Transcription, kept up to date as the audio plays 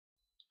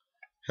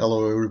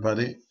Hello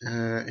everybody,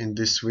 in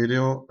this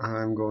video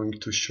I'm going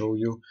to show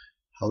you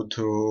how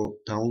to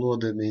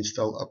download and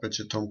install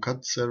Apache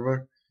Tomcat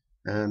server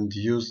and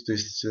use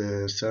this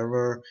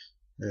server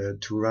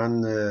to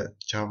run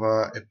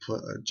Java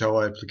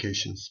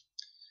applications.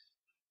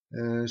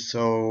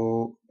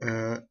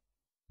 The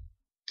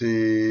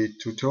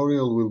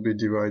tutorial will be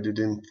divided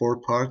in 4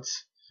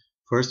 parts.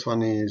 First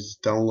one is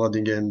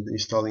downloading and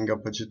installing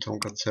Apache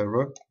Tomcat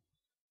server.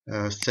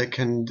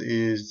 Second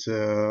is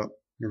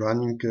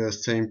running a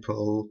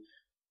sample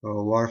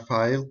war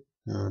file.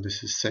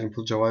 This is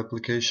sample Java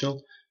application,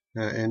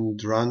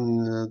 and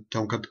run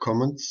Tomcat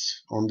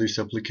commands on this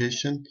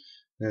application.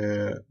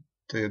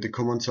 The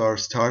commands are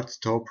start,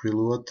 stop,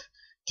 reload,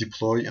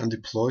 deploy,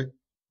 undeploy.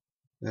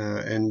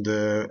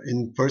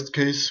 In first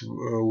case,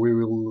 we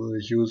will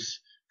use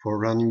for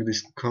running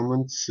these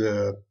commands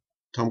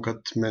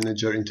Tomcat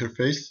manager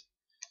interface,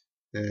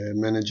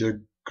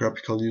 manager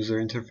graphical user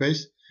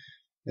interface.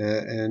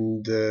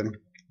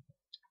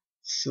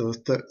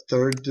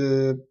 Third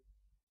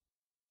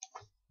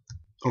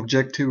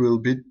objective will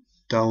be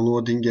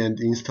downloading and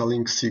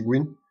installing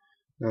Cygwin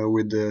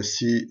with the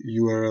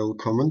curl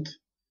command,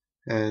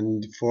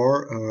 and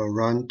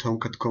run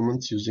Tomcat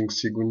commands using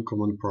Cygwin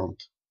command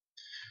prompt.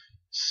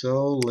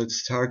 So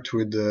let's start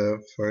with the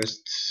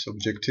first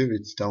objective.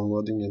 It's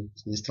downloading and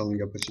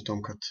installing Apache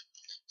Tomcat.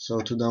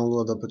 So to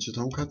download Apache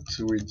Tomcat,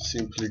 we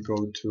simply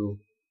go to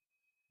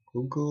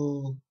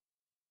Google,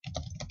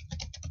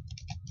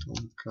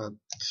 Tomcat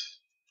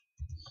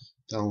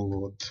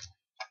download.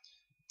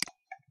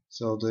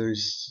 So there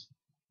is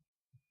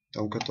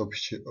Tomcat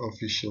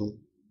official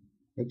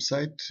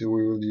website. We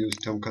will use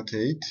Tomcat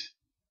 8.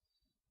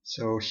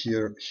 So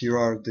here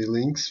are the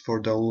links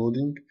for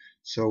downloading.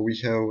 So we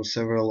have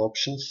several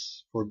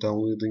options for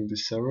downloading the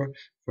server.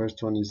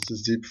 First one is the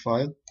zip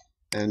file,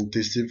 and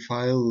this zip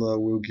file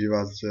will give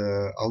us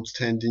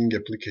outstanding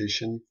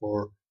application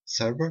for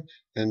server,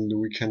 and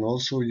we can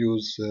also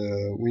use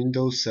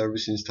Windows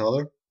Service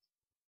Installer,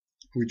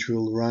 which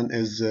will run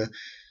as a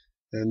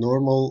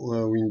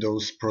normal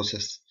Windows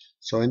process.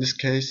 So in this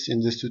case,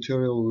 in this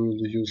tutorial, we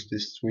will use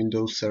this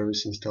Windows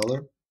Service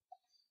Installer.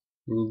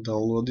 We will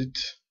download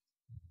it.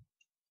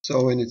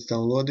 So when it's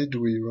downloaded,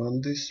 we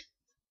run this.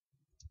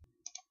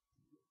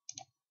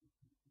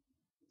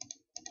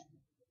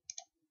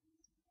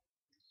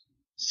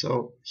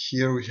 So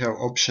here we have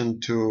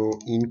option to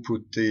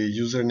input the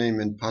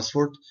username and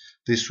password.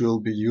 This will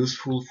be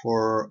useful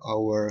for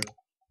our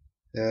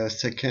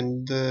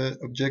second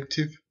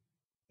objective.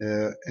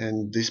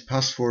 And this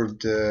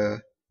password,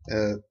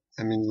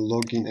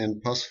 login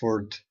and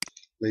password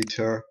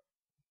later,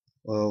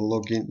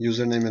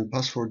 username and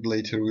password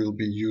later will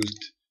be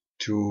used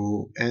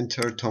to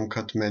enter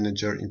Tomcat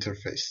manager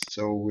interface.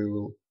 So we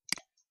will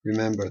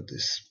remember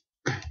this.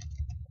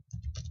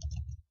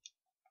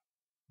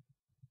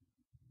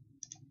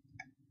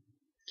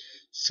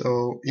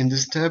 So in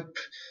this step,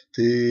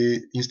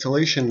 the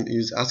installation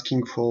is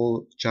asking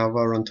for Java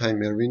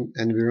runtime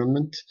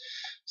environment.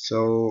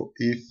 So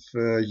if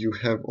you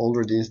have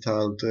already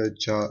installed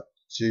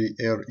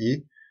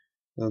GRE,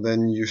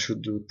 then you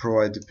should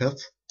provide the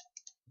path.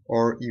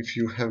 Or if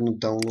you have not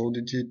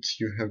downloaded it,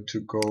 you have to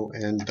go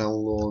and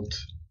download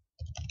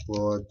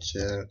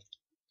GRE.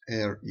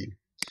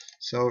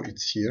 So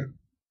it's here.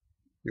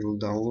 You will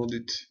download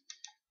it,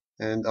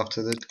 and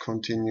after that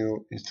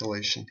continue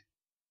installation.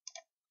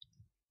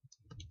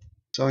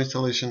 So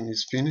installation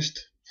is finished,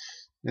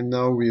 and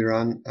now we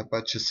run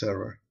Apache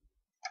server.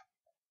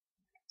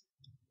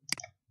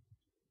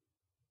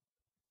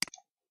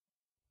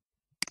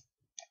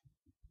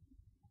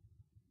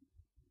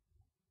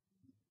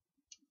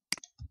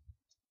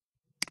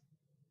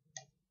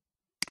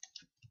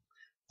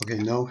 Okay,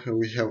 now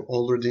we have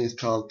already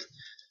installed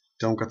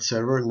Tomcat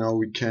server. Now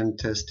we can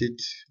test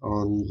it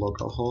on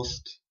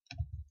localhost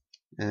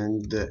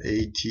and the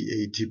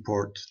 8080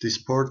 port. This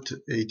port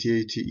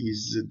 8080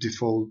 is the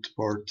default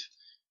port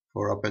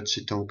for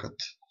Apache Tomcat.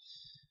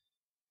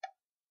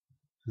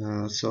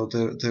 So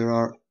there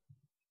are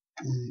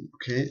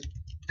okay,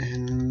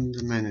 and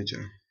the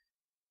manager.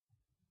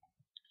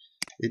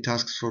 It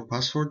asks for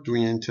password.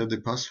 We enter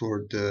the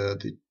password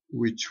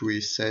which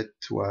we set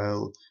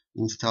while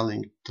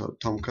installing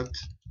Tomcat.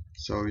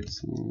 So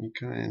it's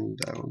Mika, and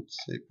I won't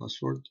say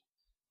password.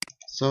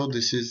 So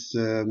this is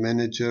the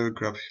manager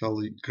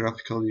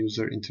graphical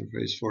user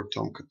interface for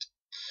Tomcat.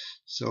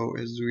 So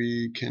as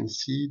we can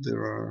see,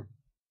 there are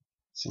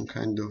some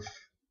kind of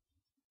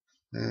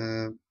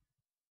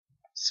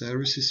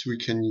services we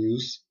can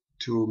use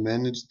to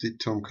manage the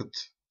Tomcat.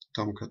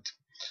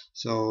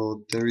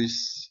 So there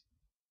is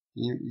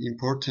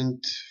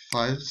important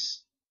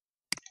files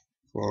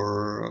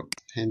for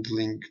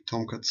handling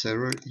Tomcat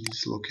server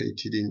is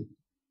located in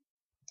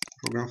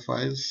program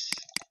files,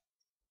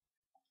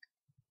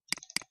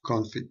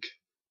 config.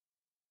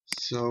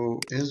 So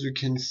as we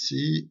can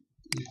see,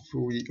 if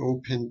we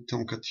open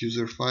Tomcat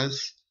user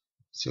files,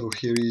 so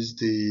here is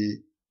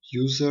the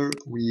user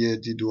we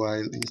added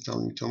while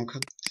installing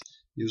Tomcat,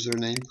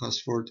 username,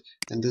 password,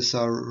 and these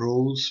are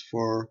roles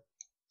for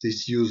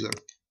this user.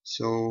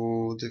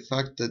 So the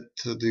fact that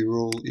the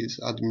role is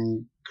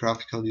admin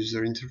graphical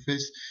user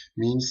interface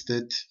means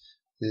that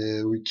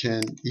we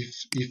can,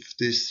 if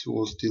this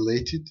was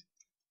deleted,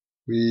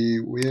 we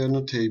are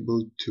not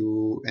able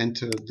to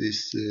enter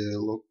this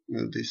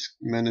this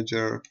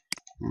manager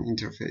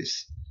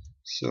interface.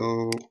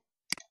 So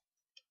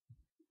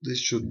this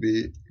should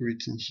be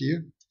written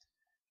here.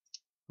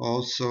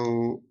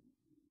 Also,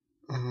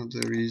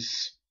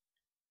 there's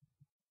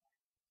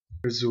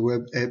a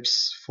web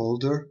apps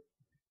folder.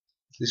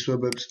 This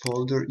web apps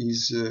folder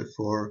is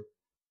for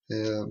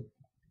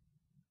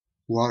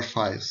WAR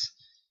files.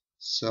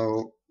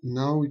 So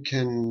now we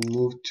can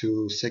move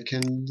to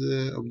second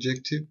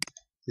objective.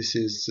 This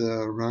is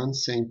run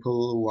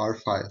sample WAR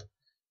file.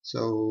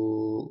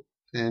 So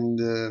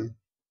run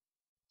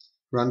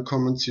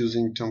commands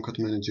using Tomcat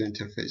Manager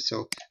interface.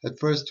 So at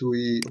first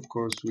of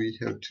course we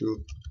have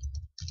to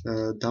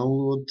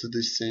download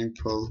this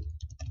sample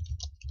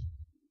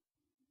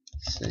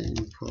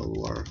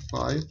WAR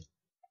file.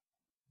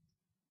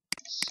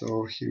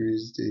 So here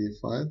is the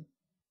file.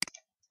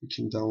 We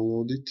can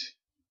download it.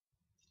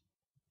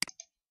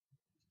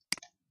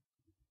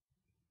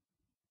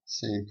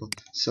 Sample.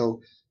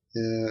 So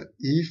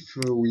if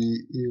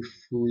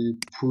we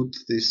put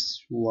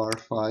this WAR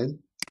file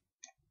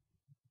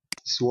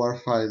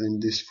in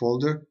this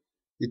folder,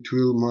 it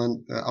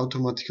will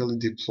automatically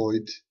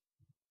deployed,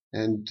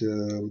 and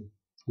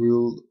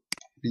we'll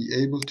be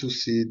able to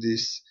see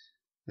this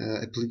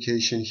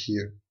application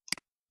here.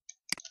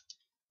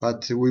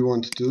 But we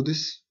won't do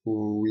this.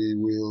 We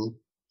will.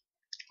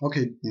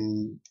 Okay,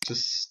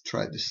 just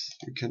try this.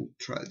 You can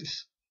try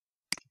this.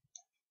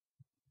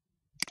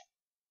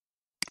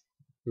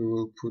 We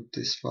will put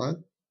this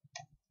file.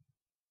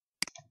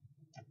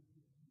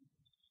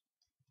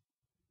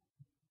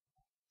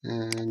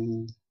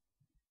 And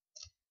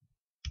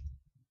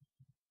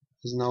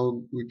as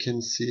now we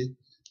can see,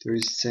 there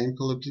is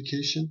sample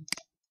application.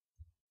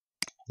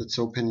 Let's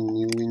open a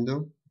new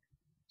window.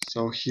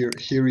 So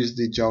here is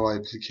the Java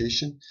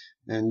application,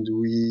 and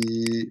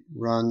we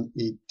run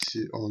it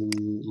on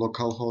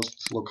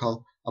localhost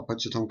local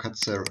Apache Tomcat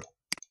server.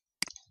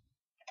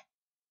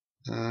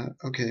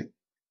 Okay,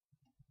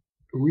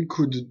 we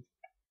could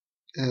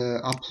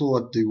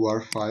upload the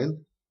WAR file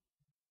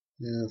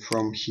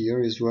from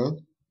here as well.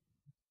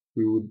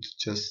 We would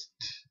just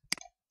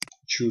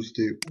choose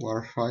the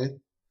WAR file,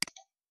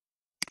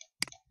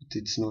 but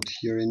it's not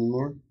here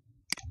anymore.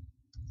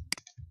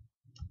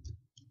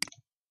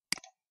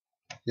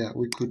 Yeah,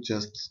 we could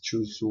just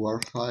choose WAR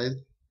file,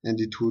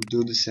 and it would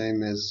do the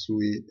same as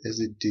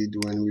it did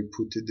when we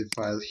put the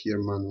file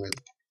here manually.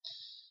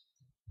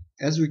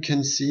 As we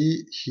can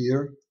see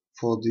here,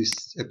 for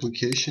this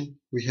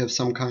application we have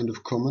some kind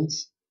of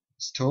commands: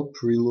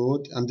 stop,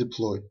 reload, and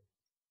deploy.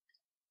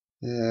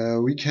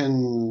 We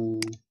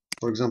can,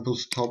 for example,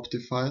 stop the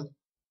file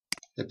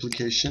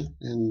application,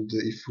 and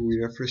if we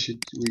refresh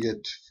it we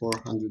get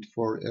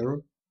 404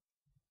 error.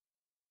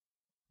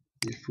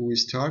 If we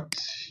start,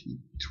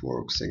 it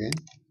works again.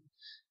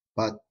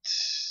 But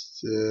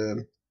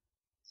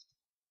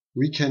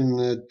we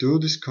can do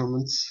these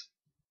commands,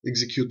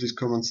 execute these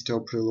commands: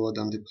 stop, reload,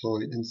 and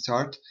deploy, and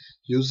start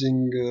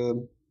using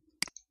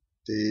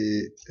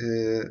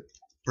the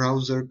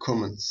browser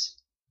commands,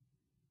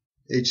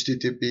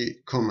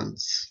 HTTP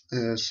commands.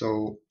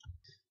 So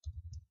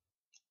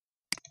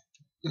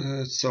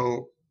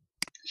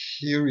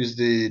here is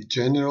the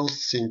general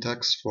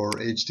syntax for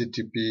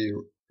HTTP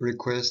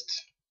request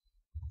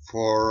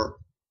for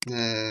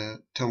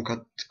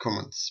Tomcat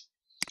commands.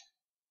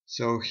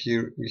 So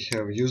here we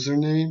have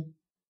username,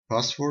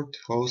 password,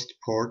 host,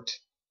 port,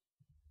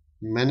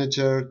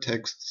 manager,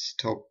 text,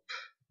 stop,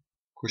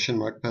 question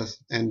mark, path,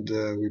 and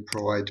we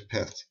provide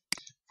path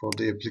for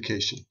the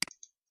application.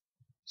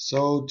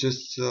 So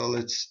just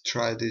let's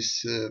try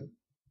this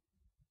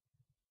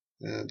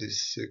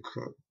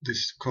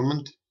this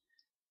command.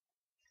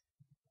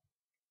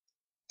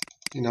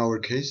 In our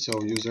case, so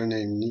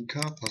username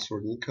Nika,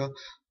 password Nika,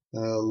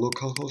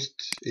 localhost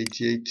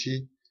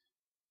 8080,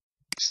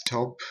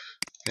 stop,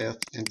 path,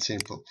 and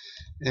sample.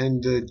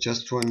 And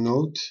just one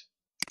note: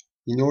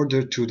 in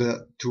order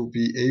to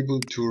be able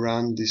to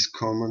run this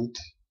command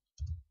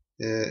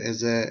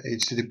as a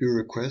HTTP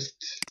request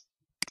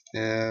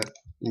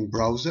in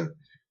browser,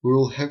 we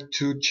will have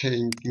to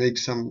make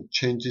some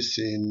changes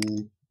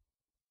in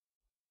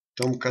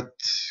Tomcat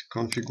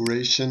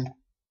configuration,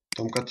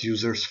 Tomcat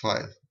users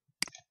file.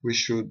 We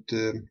should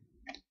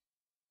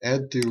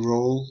add the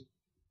role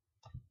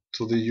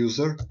to the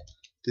user.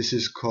 This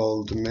is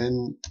called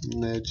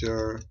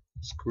manager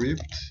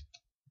script.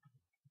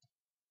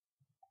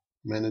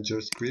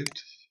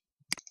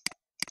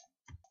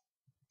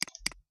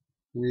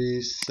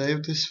 We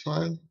save this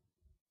file.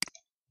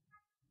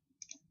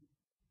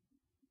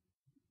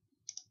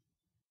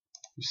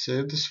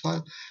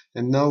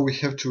 And now we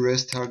have to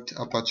restart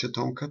Apache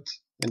Tomcat.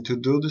 And to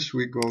do this,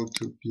 we go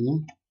to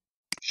bin,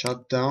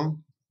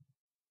 shutdown,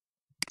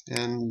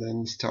 and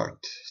then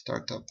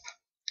startup.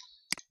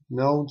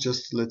 Now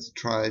just let's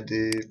try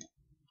the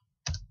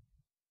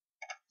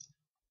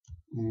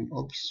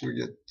Oops, we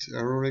get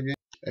error again.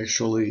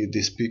 Actually,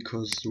 this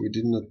because we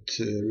did not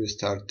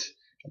restart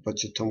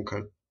Apache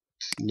Tomcat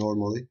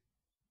normally.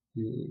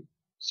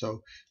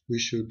 So we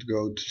should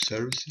go to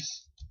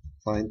services,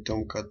 find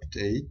Tomcat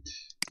 8,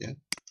 yeah,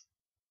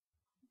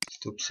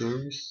 stop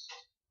service.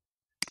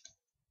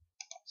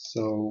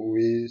 So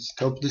we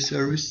stop the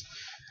service.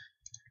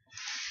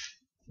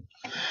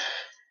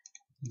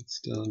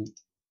 It's done,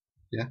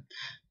 yeah,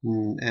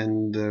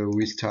 and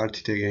we start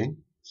it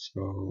again.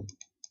 So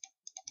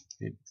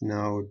it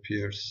now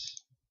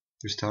appears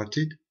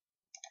restarted,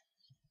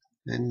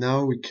 and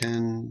now we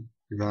can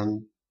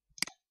run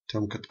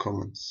Tomcat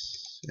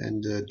commands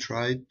and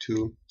try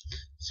to,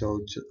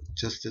 so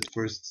just at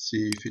first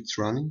see if it's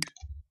running.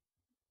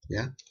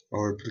 Yeah,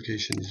 our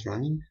application is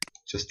running.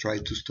 Just try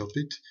to stop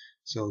it.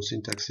 So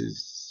syntax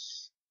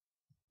is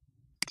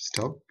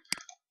stop,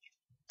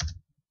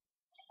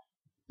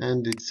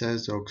 and it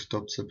says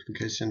stops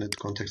application at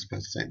context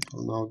path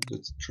sample. Now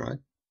let's try.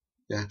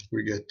 Yeah,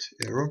 we get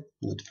error,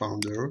 not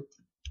found error.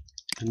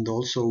 And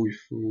also if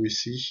we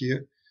see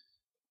here,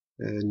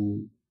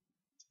 and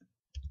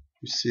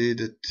we see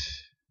that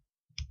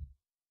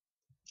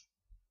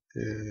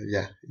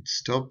yeah, it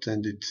stopped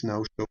and it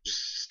now shows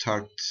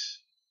start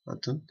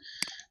button.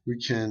 We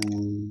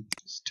can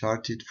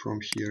start it from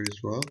here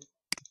as well.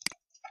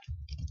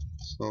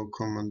 So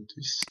command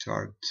is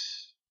start,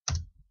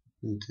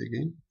 and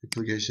again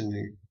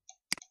application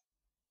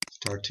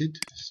started.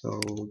 So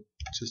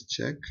just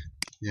check,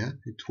 yeah,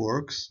 it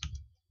works.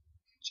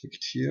 Check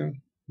it here,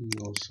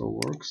 it also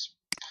works.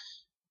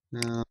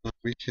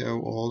 We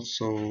have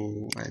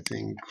also, I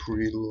think,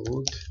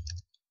 reloaded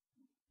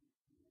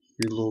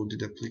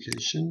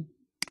application.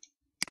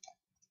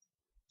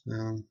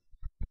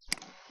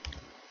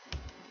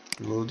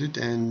 Reload it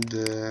and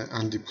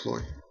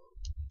undeploy.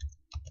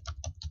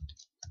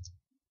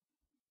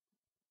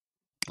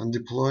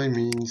 Undeploy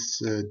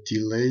means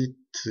delete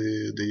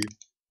the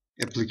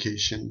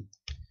application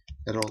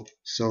at all.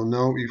 So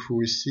now if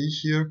we see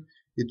here,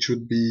 it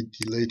should be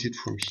deleted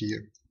from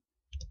here.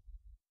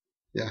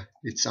 Yeah,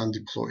 it's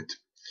undeployed.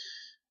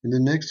 In the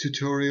next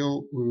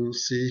tutorial we will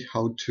see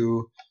how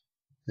to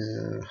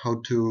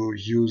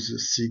use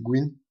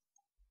Cguin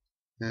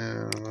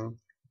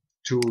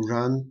to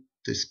run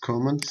these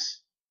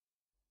commands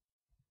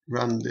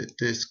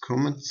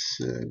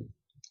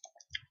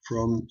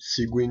from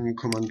Cguin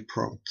command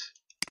prompt.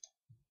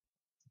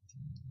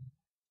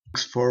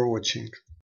 Thanks for watching.